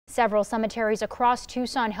Several cemeteries across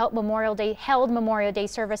Tucson held Memorial Day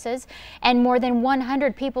services, and more than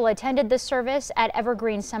 100 people attended the service at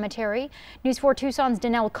Evergreen Cemetery. News 4 Tucson's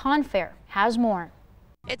Danelle Confair has more.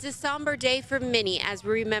 It's a somber day for many as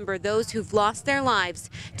we remember those who've lost their lives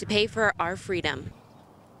to pay for our freedom.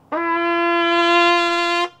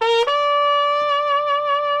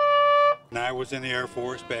 I was in the Air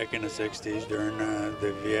Force back in the 60s during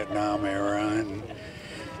the Vietnam era, and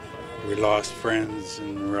we lost friends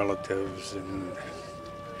and relatives and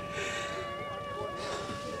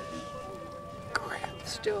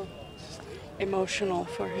still emotional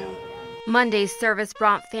for him. Monday's service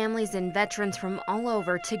brought families and veterans from all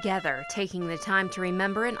over together, taking the time to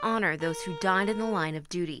remember and honor those who died in the line of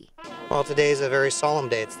duty. Well, today is a very solemn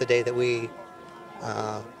day. It's the day that we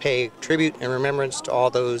pay tribute and remembrance to all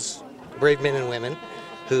those brave men and women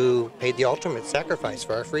who paid the ultimate sacrifice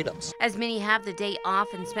for our freedoms. As many have the day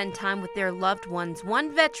off and spend time with their loved ones,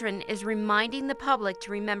 one veteran is reminding the public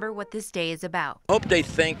to remember what this day is about. I hope they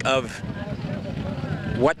think of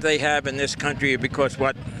what they have in this country because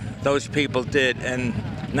what those people did, and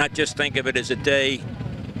not just think of it as a day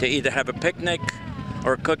to either have a picnic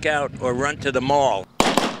or a cookout or run to the mall.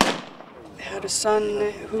 I had a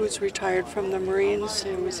son who's retired from the Marines.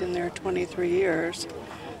 He was in there 23 years,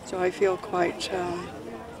 so I feel quite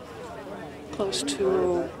close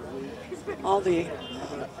to all the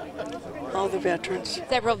veterans.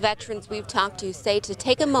 Several veterans we've talked to say to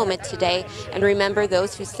take a moment today and remember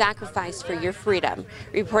those who sacrificed for your freedom.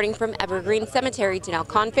 Reporting from Evergreen Cemetery, Danelle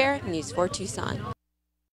Confair, News 4 Tucson.